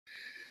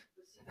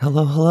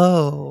Hello,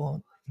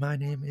 hello. My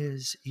name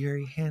is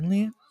Yuri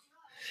Hanley.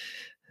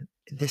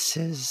 This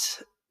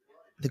is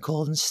the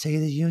Golden State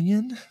of the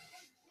Union.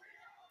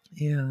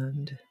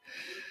 And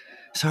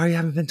sorry I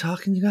haven't been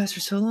talking to you guys for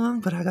so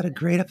long, but I got a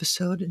great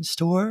episode in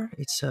store.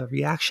 It's a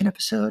reaction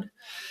episode.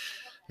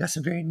 Got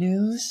some great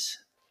news.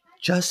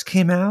 Just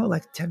came out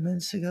like 10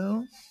 minutes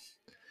ago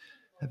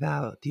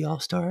about the All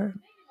Star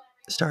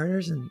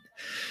starters. And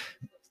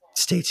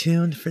stay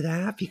tuned for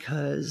that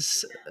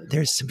because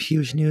there's some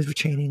huge news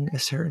pertaining a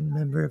certain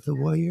member of the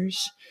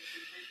Warriors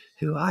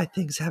who I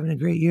think is having a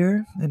great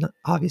year. And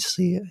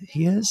obviously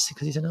he is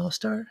because he's an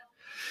all-star.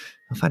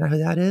 We'll find out who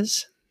that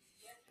is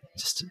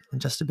just in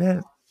just a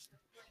bit.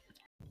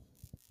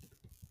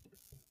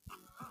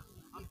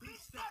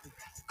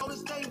 Gonna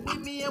stay with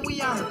me and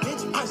we are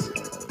bench pressing.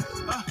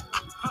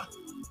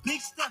 Big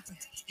stepping,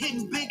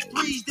 hitting big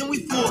threes, then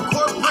we full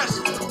court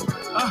pressing.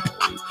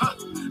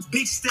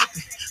 Big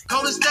stepping,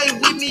 gonna stay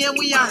with me and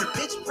we are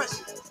bench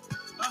pressing.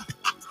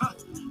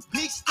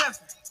 Big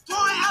stepping,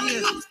 throwing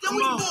alley-oops, then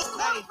we full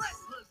court pressing.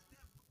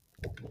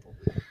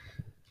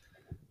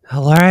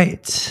 All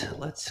right,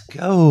 let's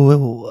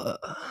go.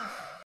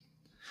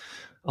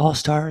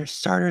 All-star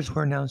starters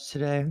were announced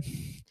today,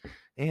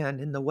 and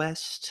in the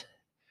West,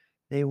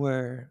 they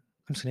were.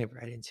 I'm just gonna get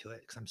right into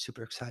it because I'm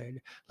super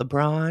excited.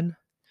 LeBron,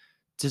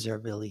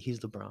 deservedly, he's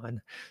LeBron.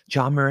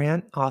 John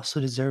Morant, also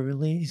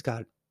deservedly, he's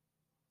got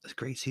a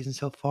great season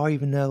so far.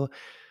 Even though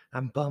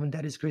I'm bummed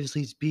that his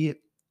Grizzlies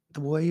beat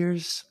the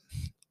Warriors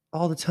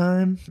all the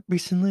time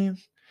recently,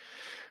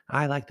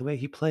 I like the way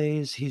he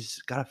plays.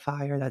 He's got a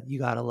fire that you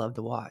gotta love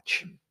to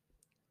watch.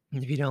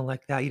 And if you don't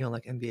like that, you don't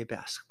like NBA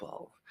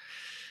basketball.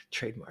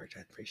 Trademarked,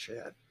 I'm pretty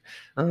sure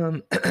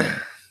that.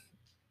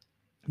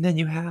 Then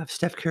you have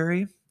Steph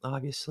Curry,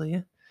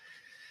 obviously.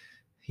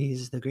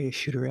 He's the greatest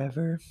shooter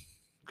ever,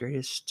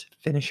 greatest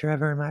finisher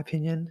ever, in my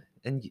opinion.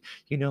 And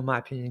you know my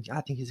opinion. I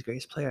think he's the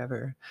greatest player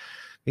ever.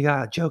 We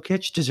got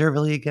Jokic,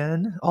 deservedly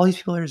again. All these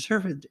people are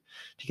deserved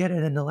to get it.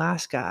 And then the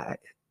last guy,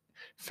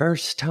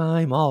 first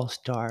time All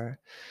Star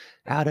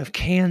out of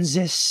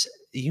Kansas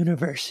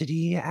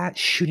University at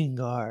shooting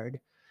guard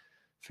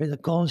for the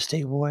Golden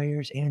State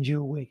Warriors,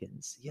 Andrew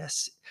Wiggins.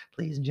 Yes,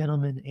 ladies and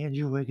gentlemen,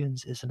 Andrew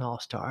Wiggins is an All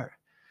Star.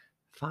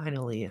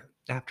 Finally,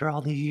 after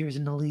all these years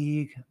in the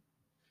league,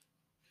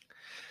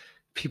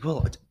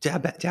 people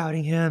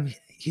doubting him.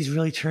 He's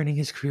really turning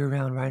his career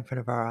around right in front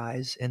of our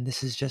eyes. And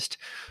this is just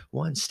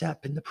one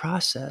step in the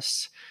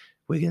process.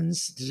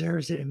 Wiggins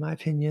deserves it, in my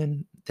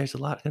opinion. There's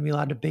going to be a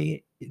lot of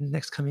debate in the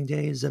next coming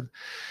days of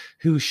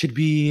who should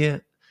be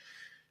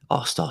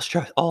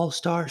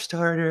all-star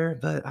starter,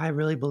 but I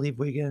really believe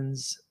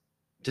Wiggins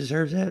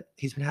deserves it.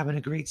 He's been having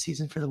a great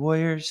season for the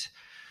Warriors.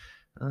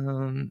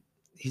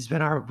 He's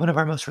been one of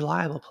our most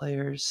reliable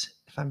players,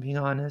 if I'm being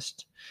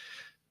honest.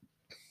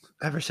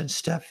 Ever since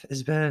Steph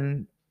has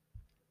been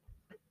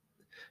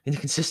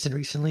inconsistent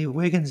recently,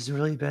 Wiggins has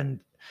really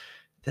been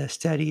the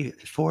steady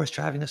force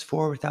driving us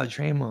forward without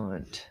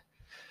Draymond.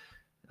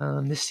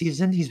 This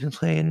season, he's been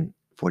playing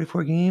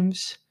 44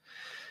 games.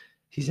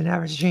 He's been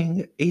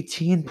averaging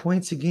 18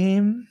 points a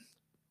game,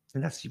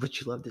 and that's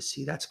what you love to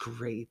see. That's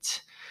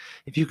great.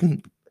 If you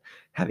can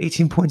have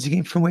 18 points a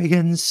game from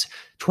Wiggins,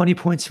 20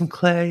 points from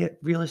Clay,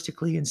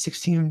 realistically, and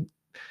 16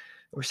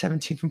 or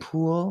 17 from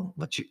Poole,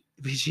 what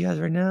he has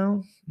right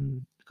now,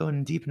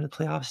 going deep into the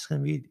playoffs is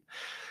going to be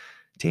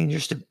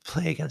dangerous to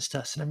play against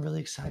us, and I'm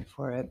really excited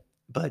for it.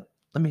 But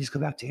let me just go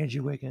back to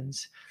Andrew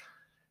Wiggins.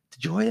 The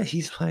joy that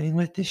he's playing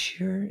with this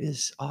year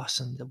is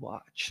awesome to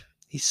watch.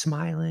 He's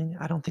smiling.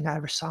 I don't think I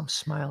ever saw him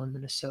smile in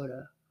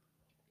Minnesota.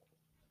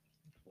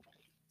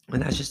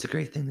 And that's just a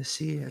great thing to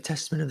see, a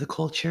testament of the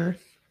culture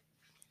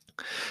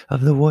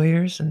of the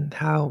Warriors and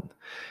how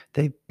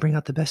they bring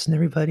out the best in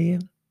everybody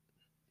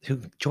who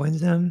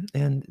joins them,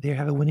 and they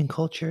have a winning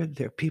culture.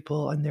 Their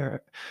people and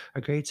they're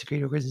great. It's a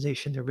great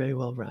organization. They're very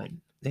well run,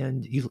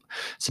 and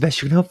it's the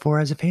best you can hope for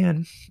as a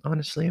fan,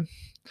 honestly.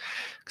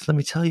 Because let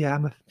me tell you,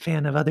 I'm a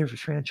fan of other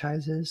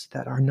franchises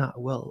that are not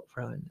well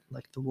run,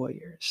 like the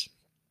Warriors,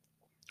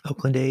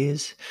 Oakland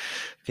A's,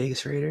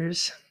 Vegas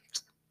Raiders.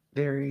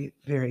 Very,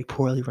 very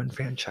poorly run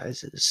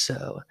franchises.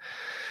 So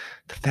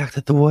the fact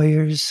that the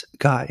Warriors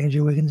got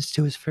Andrew Wiggins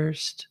to his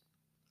first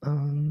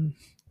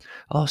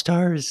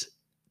All-Star is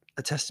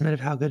a testament of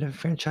how good of a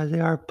franchise they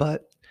are,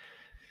 but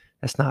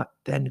that's not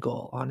the end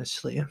goal,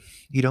 honestly.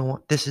 You don't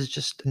want this is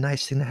just a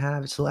nice thing to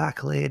have. It's a little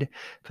accolade,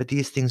 but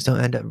these things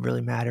don't end up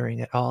really mattering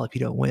at all if you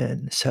don't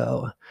win.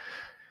 So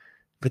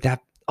with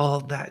that all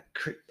that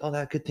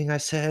good thing I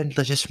said,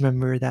 let's just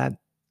remember that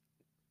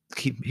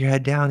keep your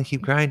head down and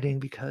keep grinding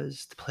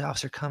because the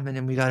playoffs are coming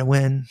and we got to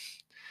win.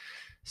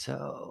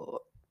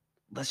 So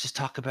let's just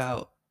talk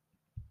about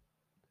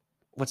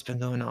what's been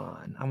going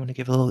on. I'm going to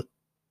give a little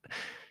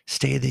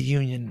State of the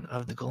Union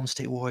of the Golden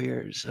State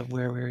Warriors, of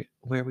where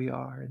we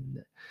are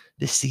in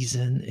this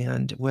season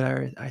and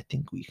where I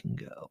think we can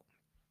go.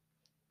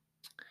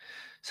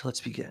 So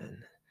let's begin.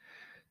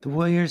 The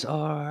Warriors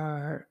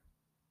are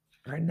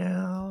right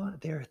now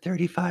they're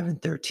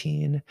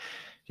 35-13.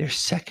 They're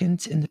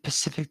second in the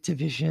Pacific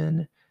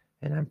Division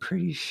and I'm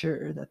pretty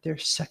sure that they're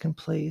second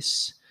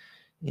place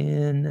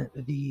in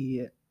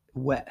the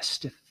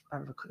West, if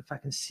I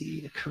can see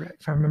it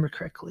correct, if I remember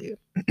correctly.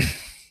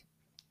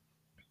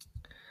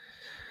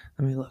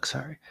 Let me look.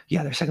 Sorry.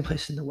 Yeah, they're second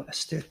place in the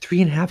West. They're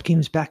 3.5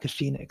 games back of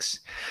Phoenix,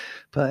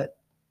 but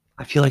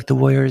I feel like the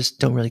Warriors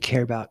don't really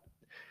care about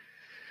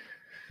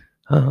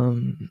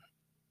home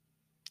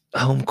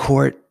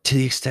court to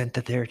the extent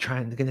that they're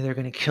going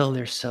to kill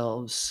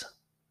themselves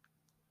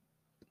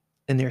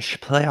in their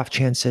playoff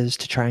chances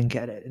to try and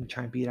get it and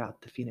try and beat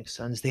out the Phoenix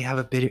Suns. They have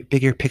a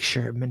bigger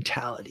picture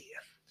mentality.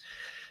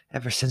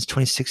 Ever since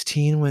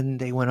 2016, when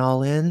they went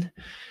all in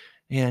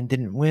and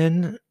didn't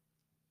win,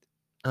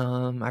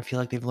 I feel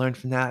like they've learned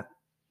from that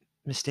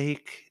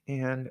mistake,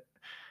 and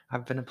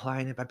I've been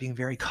applying it by being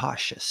very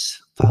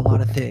cautious about a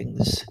lot of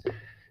things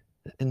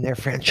in their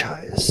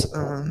franchise.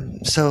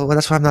 So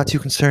that's why I'm not too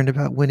concerned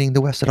about winning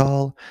the West at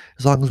all,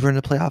 as long as we're in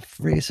the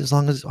playoff race, as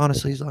long as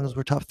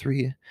we're top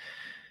three,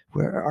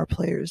 where our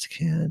players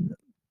can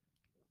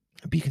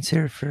be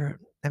considered for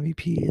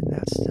MVP,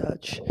 and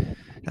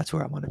that's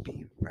where I want to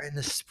be, right in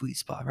the sweet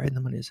spot, right in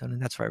the money zone,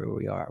 and that's right where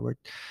we are. We're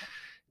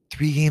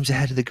 3 games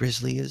ahead of the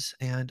Grizzlies,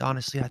 and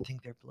honestly, I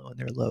think they're blowing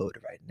their load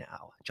right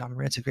now. John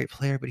Morant's a great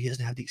player, but he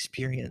doesn't have the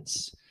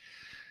experience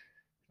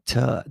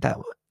to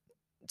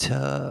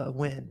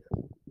win.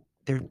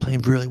 They're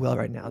playing really well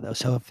right now, though.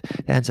 So if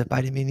it ends up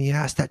biting me in the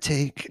ass, I'll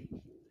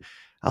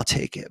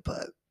take it.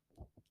 But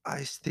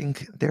I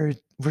think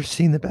we're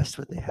seeing the best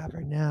what they have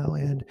right now,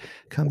 and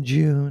come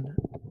June,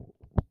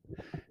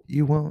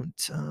 you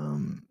won't.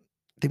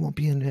 They won't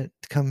be in it.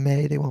 Come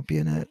May, they won't be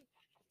in it.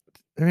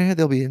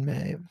 They'll be in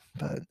May,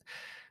 but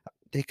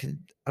they could.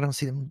 I don't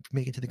see them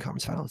making it to the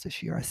conference finals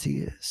this year. I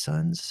see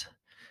Suns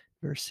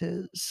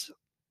versus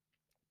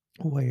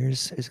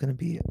Warriors is going to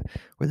be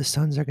where the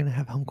Suns are going to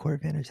have home court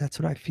advantage. That's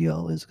what I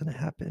feel is going to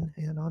happen.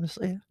 And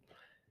honestly,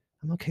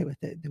 I'm okay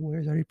with it. The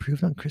Warriors already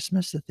proved on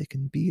Christmas that they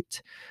can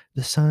beat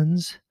the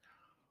Suns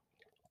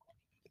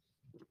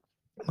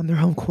on their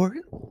home court,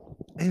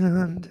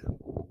 and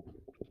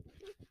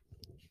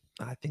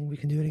I think we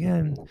can do it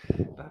again.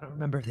 But I don't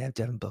remember if they have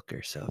Devin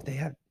Booker. So if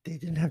they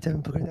didn't have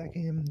Devin Booker that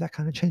game, that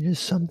kind of changes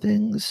some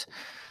things,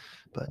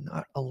 but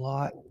not a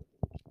lot,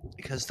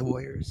 because the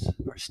Warriors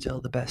are still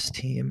the best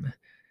team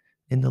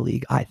in the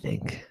league, I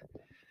think,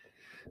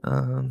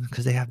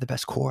 because they have the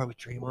best core with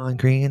Draymond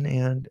Green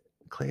and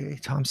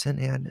Klay Thompson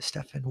and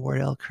Stephen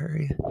Wardell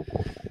Curry.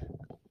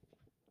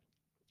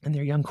 And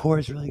their young core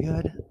is really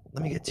good.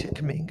 Let me get to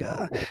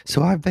Kuminga.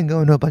 So I've been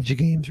going to a bunch of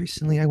games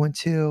recently. I went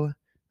to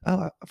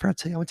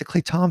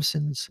Klay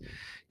Thompson's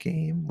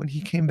game when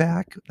he came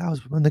back. That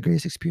was one of the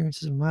greatest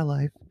experiences of my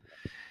life.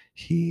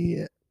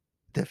 The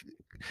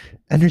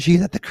energy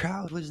that the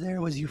crowd was there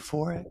was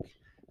euphoric.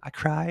 I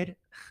cried.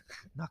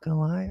 Not gonna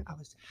lie, I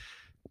was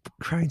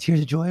crying tears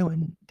of joy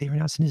when they were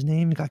announcing his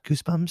name. Got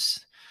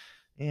goosebumps.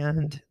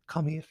 And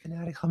call me a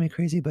fanatic, call me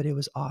crazy, but it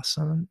was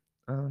awesome.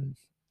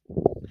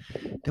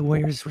 The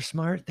Warriors were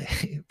smart.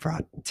 They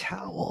brought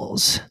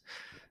towels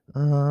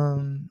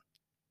on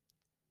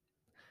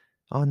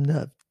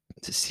the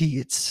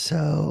seats,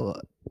 so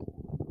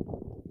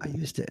I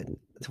used it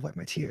to wipe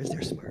my tears.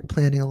 They're smart,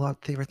 planning a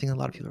lot. They were thinking a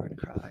lot of people are going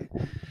to cry.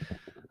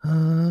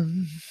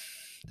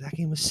 That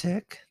game was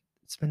sick.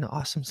 It's been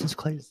awesome since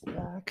Klay's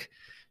back.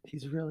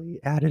 He's really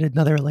added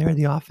another layer of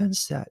the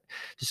offense that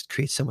just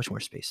creates so much more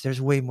space.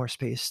 There's way more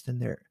space than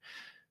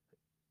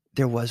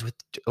there was with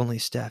only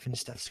Steph, and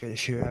Steph's the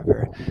greatest shooter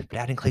ever. But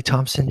adding Klay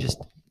Thompson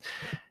just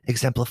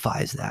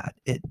exemplifies that.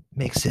 It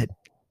makes it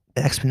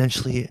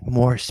exponentially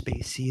more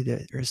spacey.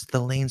 The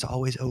lane's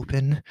always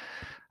open.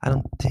 I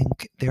don't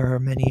think there are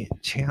many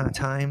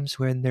times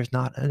when there's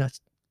not enough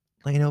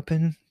lane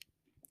open.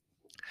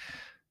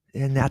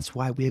 And that's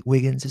why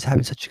Wiggins is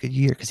having such a good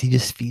year, because he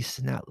just feasts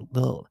in that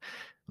little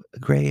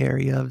gray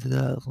area of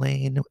the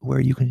lane where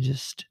you can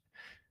just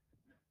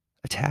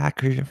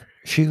attack or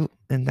shoot.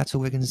 And that's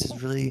what Wiggins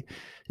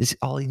is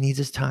all he needs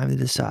is time to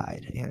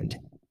decide. And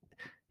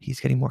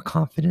he's getting more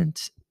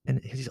confident,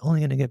 and he's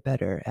only going to get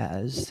better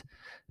as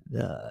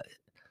the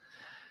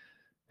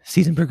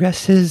season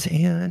progresses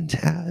and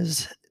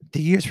as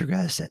the years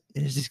progress.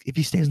 If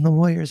he stays in the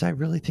Warriors, I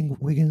really think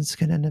Wiggins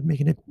can end up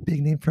making a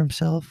big name for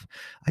himself.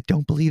 I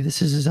don't believe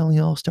this is his only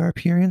All-Star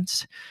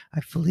appearance.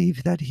 I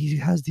believe that he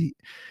has the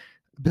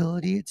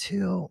ability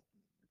to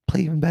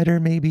play even better,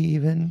 maybe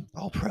even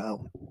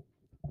All-Pro,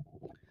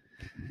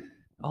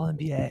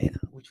 All-NBA,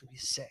 which would be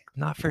sick.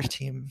 Not first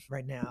team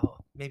right now,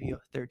 maybe a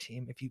third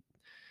team if he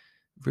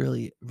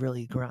really,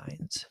 really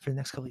grinds for the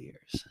next couple of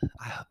years.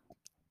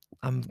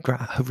 I'm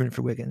hovering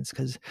for Wiggins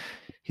because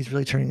he's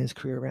really turning his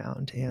career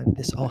around, and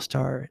this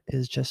All-Star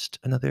is just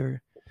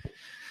another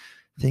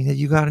thing that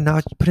you got to now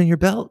put in your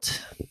belt.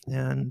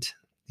 And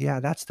yeah,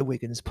 that's the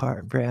Wiggins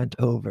part. Brand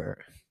over.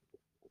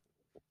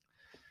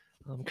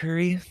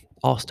 Curry,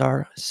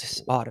 All-Star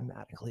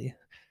automatically.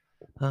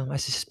 I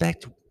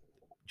suspect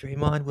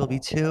Draymond will be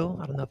too.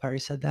 I don't know if I already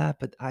said that,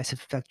 but I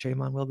suspect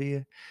Draymond will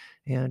be.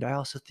 And I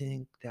also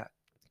think that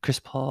Chris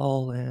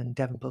Paul and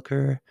Devin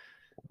Booker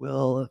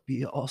will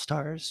be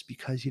all-stars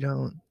because you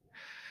don't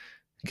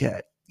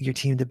get your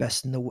team the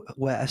best in the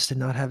West and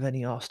not have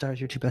any all-stars.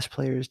 Your two best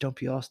players don't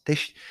be all.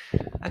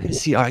 I could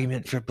see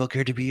argument for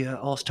Booker to be an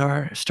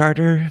all-star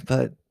starter,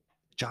 but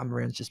John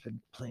Moran's just been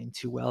playing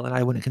too well, and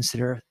I wouldn't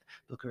consider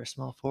Booker a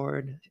small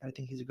forward. I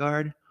think he's a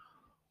guard.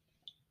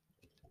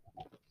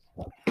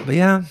 But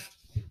yeah,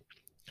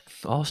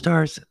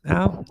 all-stars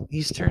now.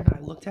 Eastern, I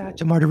looked at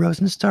DeMar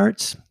DeRozan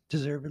starts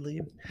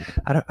deservedly.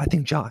 I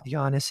think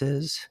Giannis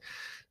is.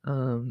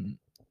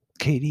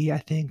 KD, I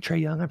think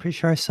Trae Young. I'm pretty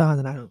sure I saw, and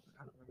then I don't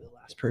remember the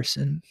last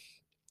person.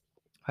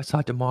 I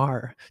saw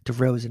DeMar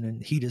DeRozan,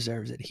 and he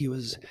deserves it.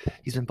 He's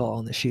been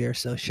balling this year,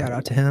 so shout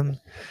out to him.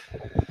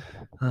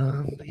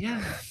 But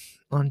yeah,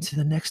 on to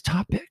the next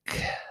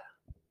topic.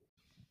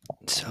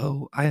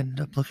 So I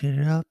ended up looking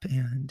it up,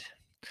 and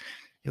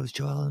it was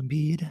Joel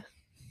Embiid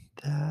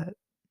that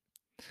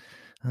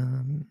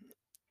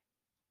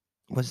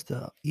was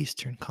the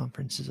Eastern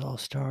Conference's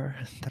All-Star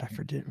that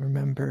I didn't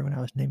remember when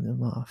I was naming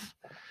them off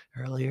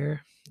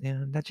earlier.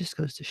 And that just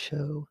goes to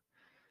show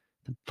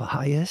the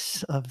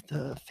bias of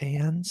the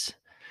fans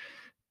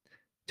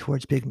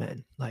towards big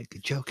men. Like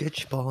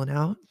Jokic balling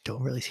out,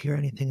 don't really hear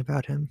anything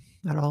about him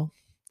at all.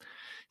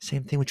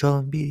 Same thing with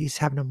Joel Embiid. He's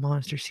having a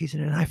monster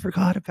season, and I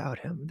forgot about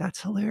him.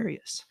 That's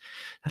hilarious.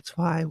 That's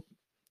why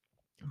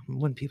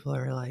when people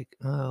are like,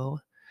 oh,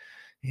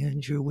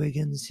 Andrew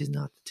Wiggins is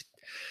not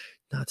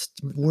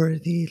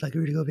worthy like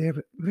Rudy Gobert,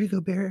 but Rudy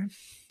Gobert,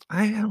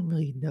 I don't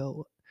really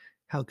know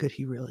how good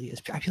he really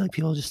is. I feel like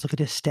people just look at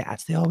his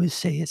stats. They always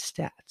say his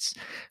stats,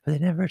 but they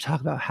never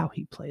talk about how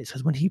he plays,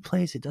 because when he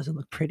plays, it doesn't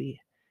look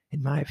pretty.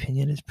 In my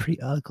opinion, it's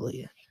pretty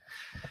ugly.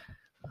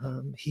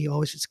 He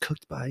always gets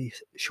cooked by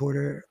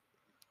shorter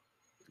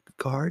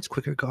guards,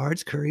 quicker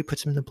guards. Curry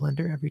puts him in the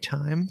blender every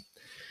time,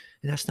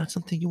 and that's not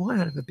something you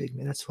want out of a big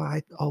man. That's why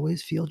I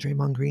always feel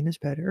Draymond Green is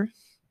better.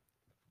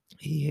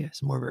 He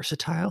is more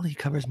versatile. He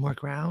covers more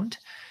ground.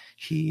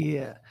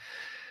 He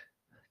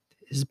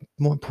is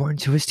more important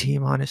to his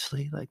team,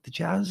 honestly. Like the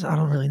Jazz, I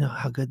don't really know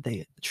how good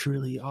they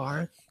truly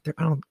are.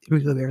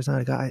 Rudy Gobert is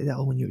not a guy that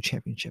will win you a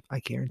championship. I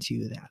guarantee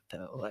you that,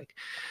 though.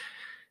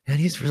 And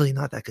he's really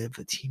not that good of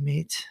a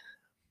teammate.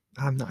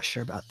 I'm not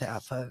sure about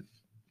that, but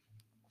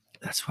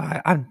that's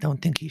why I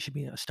don't think he should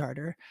be a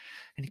starter.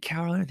 And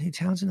Karl Anthony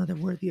Towns, another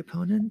worthy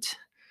opponent.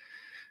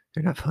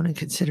 They're not opponent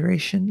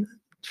consideration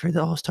for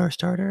the All-Star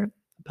starter,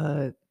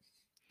 but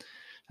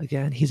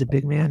again, he's a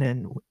big man,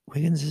 and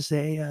Wiggins is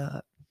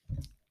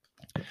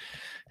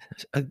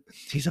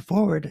he's a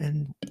forward,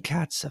 and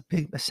Cat's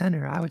a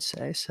center, I would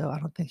say. So I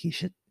don't think he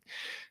should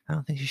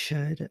have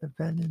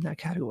been in that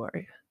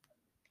category.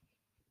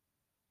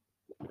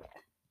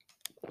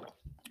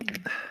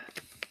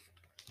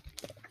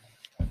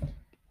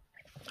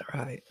 All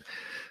right,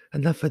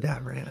 enough of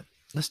that rant.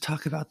 Let's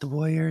talk about the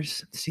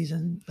Warriors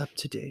season up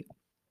to date.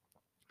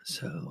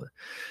 So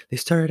they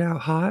started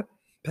out hot,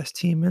 best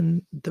team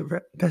in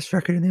the best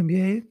record in the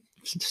NBA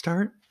since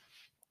start.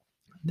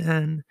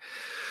 Then,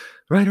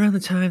 right around the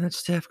time that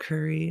Steph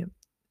Curry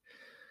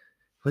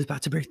was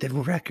about to break the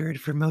record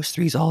for most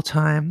threes all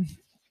time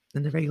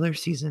in the regular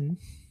season,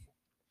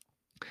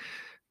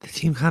 the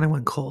team kind of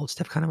went cold.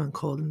 Steph kind of went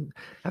cold. And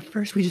at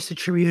first, we just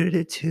attributed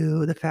it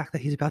to the fact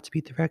that he's about to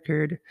beat the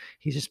record.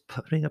 He's just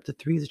putting up the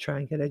threes to try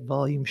and get a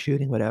volume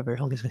shooting, whatever.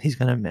 He's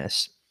going to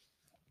miss.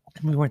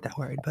 And we weren't that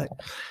worried, but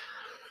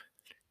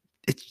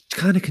it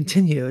kind of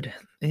continued.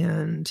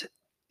 And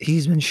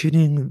he's been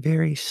shooting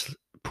very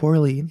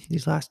poorly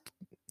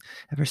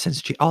ever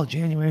since all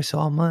January, so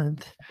all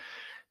month.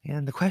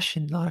 And the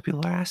question a lot of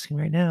people are asking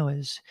right now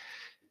is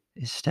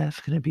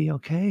Steph going to be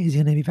okay? Is he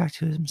going to be back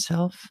to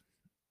himself?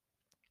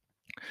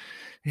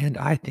 And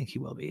I think he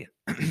will be.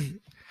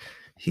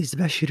 He's the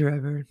best shooter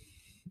ever.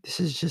 This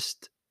is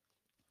just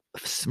a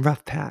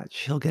rough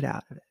patch. He'll get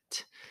out of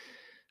it.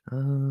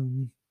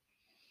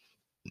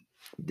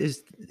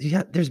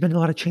 There's been a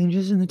lot of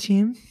changes in the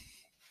team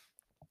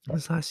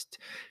this last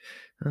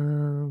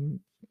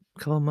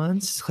couple of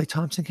months. Klay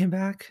Thompson came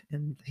back,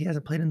 and he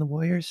hasn't played in the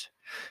Warriors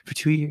for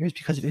 2 years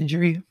because of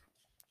injury.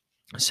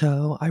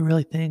 So I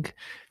really think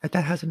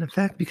that has an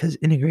effect, because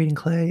integrating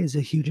Klay is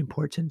a huge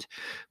important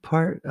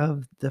part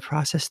of the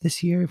process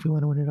this year. If we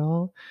want to win it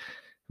all,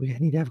 we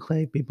need to have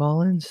Klay be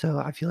balling. So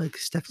I feel like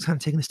Steph's kind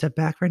of taking a step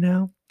back right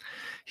now.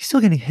 He's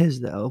still getting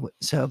his, though.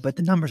 So, but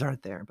the numbers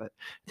aren't there. But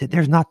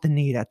there's not the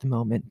need at the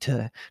moment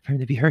for him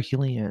to be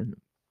Herculean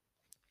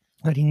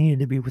that he needed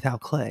to be without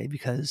Klay,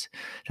 because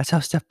that's how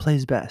Steph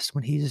plays best,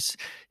 when he's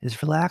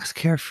relaxed,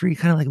 carefree,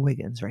 kind of like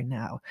Wiggins right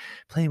now,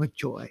 playing with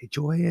joy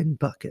and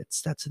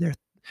buckets. That's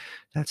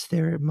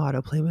their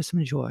motto: play with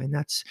some joy. And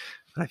that's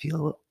what I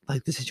feel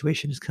like the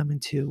situation is coming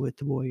to with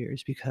the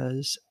Warriors,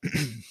 because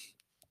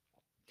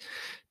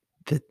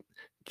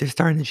they're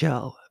starting to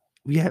gel.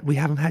 We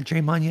haven't had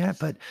Draymond yet,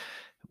 but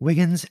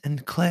Wiggins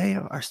and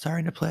Klay are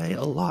starting to play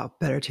a lot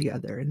better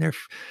together. In their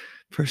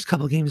first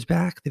couple games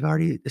back, they've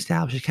already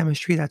established a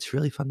chemistry that's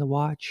really fun to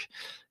watch.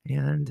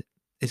 And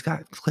it's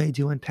got Clay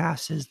doing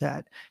passes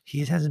that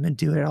he hasn't been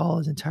doing at all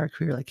his entire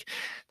career. Like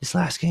this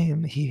last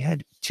game, he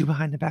had 2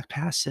 behind the back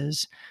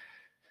passes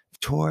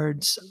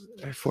towards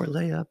 4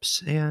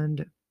 layups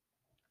and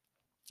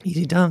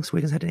easy dunks.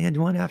 Wiggins had to hand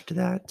one after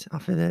that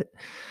off of it.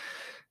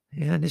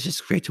 And it's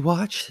just great to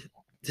watch,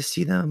 to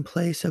see them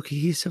play so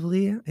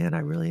cohesively, and I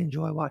really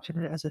enjoy watching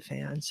it as a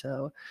fan.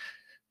 So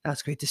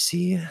that's great to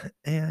see.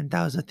 And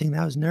that was the thing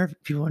that was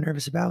people were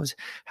nervous about, was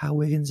how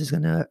Wiggins is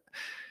gonna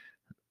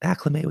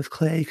acclimate with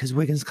Clay, because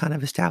Wiggins kind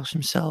of established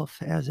himself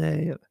as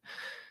a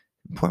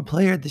important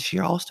player this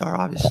year, all-star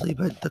obviously,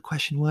 but the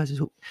question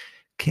was,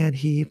 can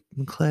he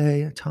and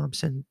Clay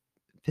Thompson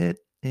fit?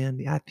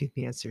 And I think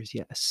the answer is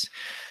yes.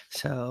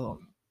 So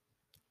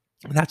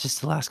that's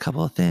just the last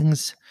couple of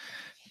things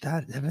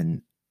that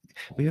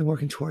we've been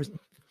working towards.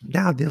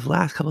 Now the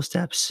last couple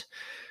steps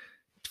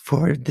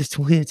for this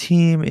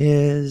team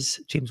is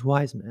James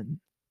Wiseman.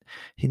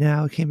 He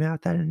now came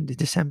out that in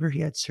December he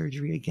had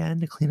surgery again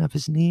to clean up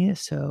his knee.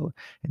 So,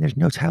 and there's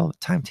no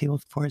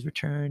timetable for his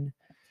return.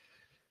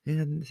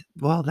 And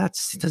while that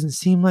doesn't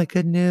seem like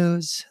good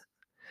news,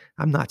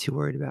 I'm not too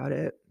worried about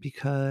it,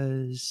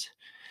 because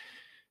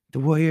the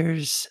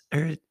Warriors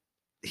are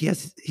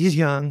he's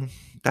young.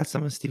 That's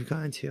something Steve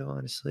got into,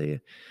 honestly.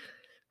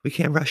 We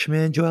can't rush him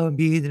in. Joel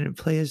Embiid didn't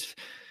play his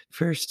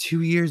first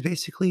 2 years,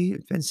 basically.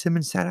 Ben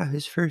Simmons sat out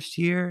his first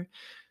year.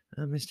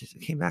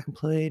 Came back and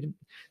played.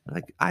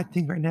 Like, I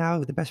think right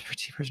now the best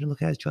person to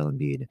look at is Joel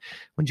Embiid.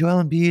 When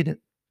Joel Embiid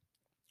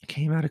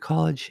came out of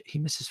college, he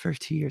missed his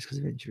first 2 years because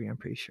of injury, I'm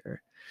pretty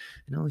sure,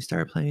 and only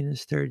started playing in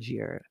his third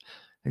year.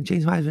 And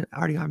James Wiseman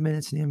already got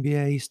minutes in the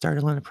NBA. He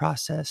started to learn the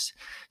process.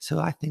 So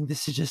I think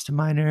this is just a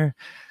minor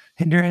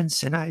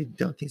hindrance, and I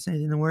don't think it's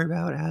anything to worry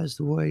about, as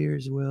the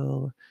Warriors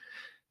will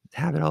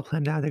have it all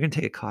planned out. They're going to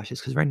take it cautious,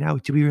 because right now,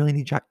 do we really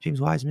need James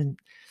Wiseman?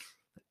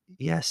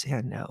 Yes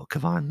and no.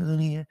 Kevon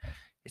Looney,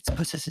 it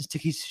puts us in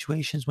sticky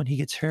situations when he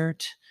gets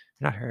hurt.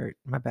 Not hurt,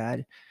 my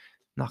bad.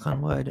 Knock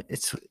on wood.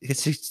 It's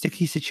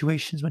sticky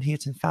situations when he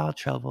gets in foul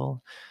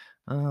trouble.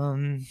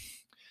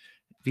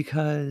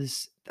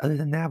 Because other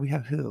than that, we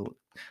have who?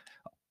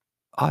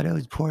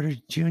 Otto Porter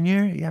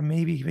Jr.? Yeah,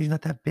 maybe, but he's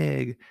not that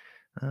big.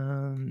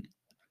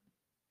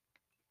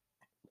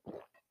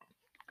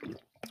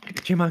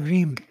 Draymond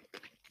Green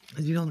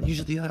is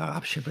usually the other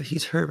option, but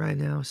he's hurt right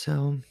now,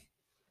 so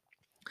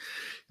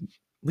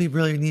we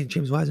really need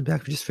James Wiseman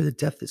back just for the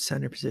depth at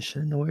center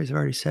position. The Warriors have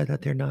already said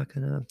that they're not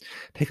going to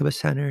pick up a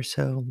center,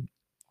 so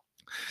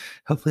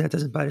hopefully that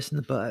doesn't bite us in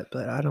the butt,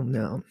 but I don't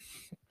know.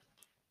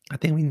 I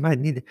think we might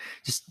need to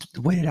just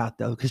wait it out,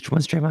 though, because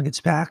once Draymond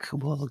gets back,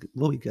 we'll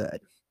be good.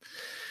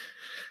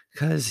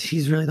 Because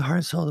he's really the heart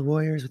and soul of the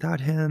Warriors. Without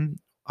him,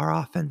 our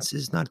offense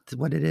is not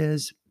what it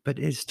is, but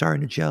it's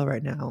starting to gel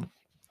right now.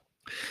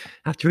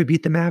 After we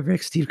beat the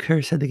Mavericks, Steve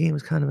Kerr said the game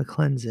was kind of a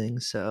cleansing.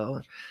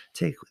 So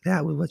take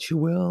that with what you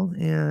will.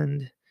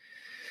 And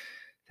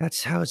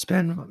that's how it's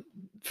been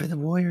for the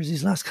Warriors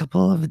these last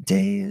couple of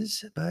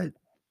days. But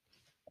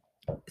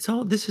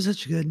this is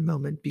such a good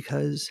moment,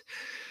 because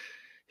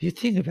if you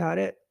think about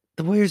it,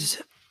 the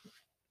Warriors,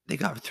 they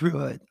got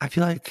through it. I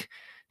feel like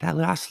that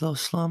last little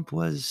slump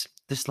was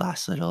this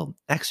last little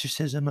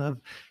exorcism of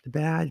the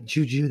bad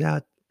juju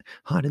that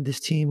haunted this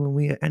team when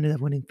we ended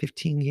up winning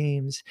 15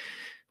 games,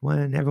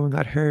 when everyone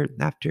got hurt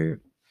after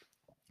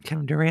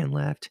Kevin Durant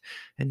left.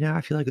 And now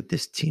I feel like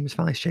this team is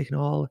finally shaking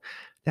all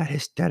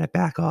that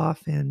back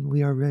off, and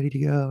we are ready to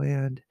go.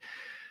 And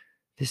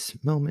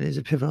this moment is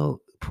a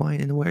pivotal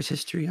point in the Warriors'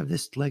 history of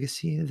this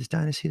legacy, of this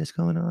dynasty that's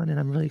going on. And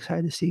I'm really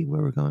excited to see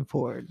where we're going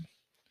forward.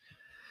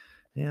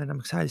 And I'm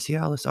excited to see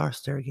how this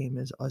All-Star game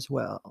is as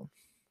well.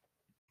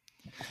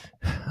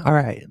 All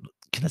right,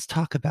 let's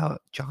talk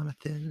about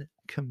Jonathan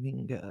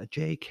Kuminga,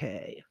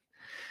 JK,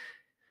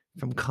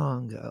 from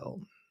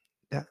Congo,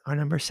 our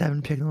number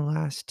 7 pick in the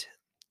last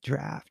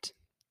draft.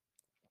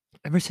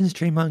 Ever since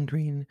Draymond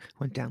Green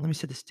went down, let me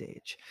set the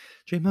stage.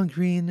 Draymond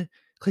Green,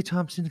 Klay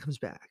Thompson comes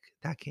back.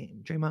 That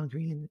game, Draymond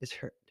Green is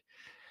hurt.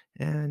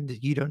 And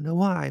you don't know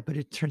why, but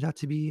it turns out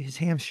to be his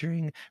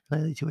hamstring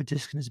related to a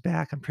disc in his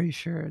back. I'm pretty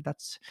sure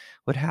that's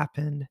what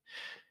happened.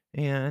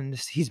 And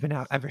he's been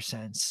out ever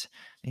since.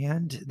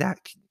 And that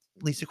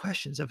leads to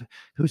questions of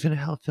who's going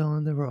to help fill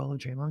in the role of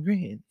Draymond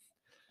Green.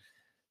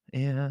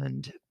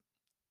 And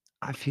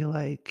I feel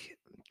like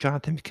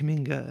Jonathan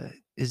Kuminga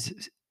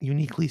is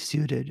uniquely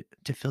suited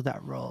to fill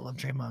that role of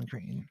Draymond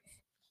Green.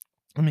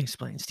 Let me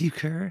explain. Steve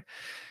Kerr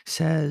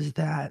says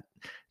that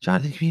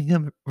Jonathan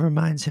Kuminga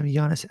reminds him of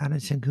Giannis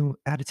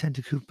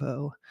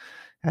Antetokounmpo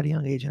at a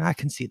young age, and I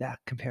can see that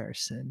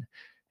comparison.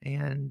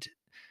 And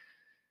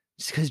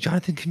it's because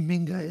Jonathan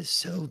Kuminga is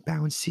so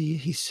bouncy,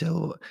 he's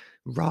so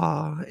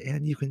raw,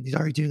 and he's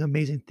already doing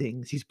amazing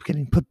things. He's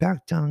getting put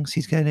back dunks,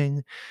 he's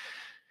getting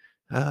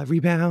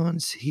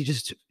rebounds. He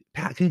just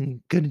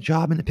doing good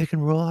job in the pick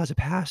and roll as a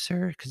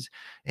passer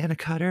and a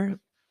cutter.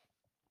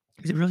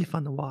 He's really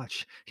fun to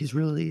watch. He's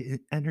really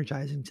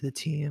energizing to the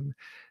team,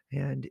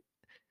 and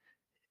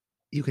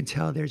you can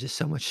tell there's just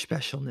so much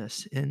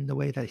specialness in the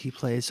way that he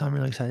plays. So I'm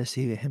really excited to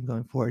see him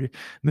going forward.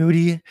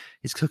 Moody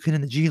is cooking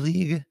in the G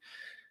League,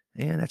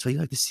 and that's what you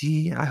like to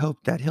see. I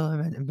hope that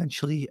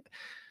eventually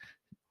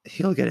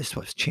he'll get his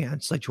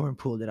chance like Jordan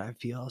Poole did, I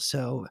feel.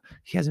 So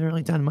he hasn't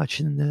really done much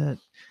in the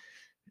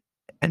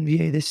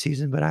NBA this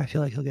season, but I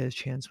feel like he'll get his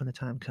chance when the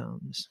time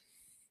comes.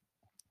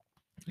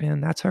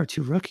 And that's our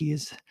two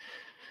rookies.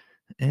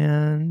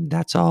 And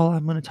that's all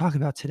I'm going to talk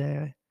about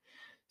today.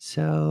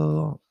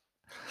 So,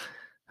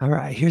 all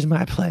right, here's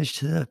my pledge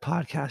to the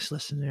podcast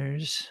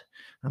listeners.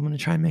 I'm going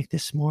to try and make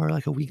this more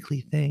like a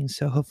weekly thing.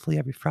 So hopefully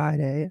every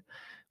Friday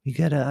we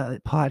get a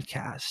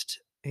podcast.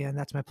 And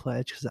that's my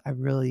pledge because I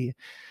really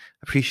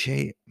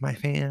appreciate my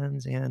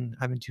fans, and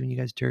I've been doing you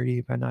guys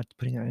dirty by not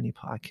putting out any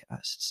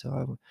podcasts.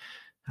 So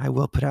I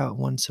will put out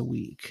once a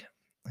week,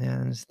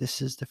 and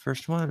this is the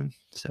first one.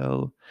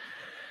 So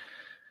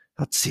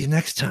I'll see you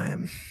next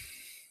time.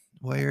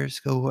 Warriors,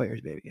 go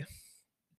Warriors, baby.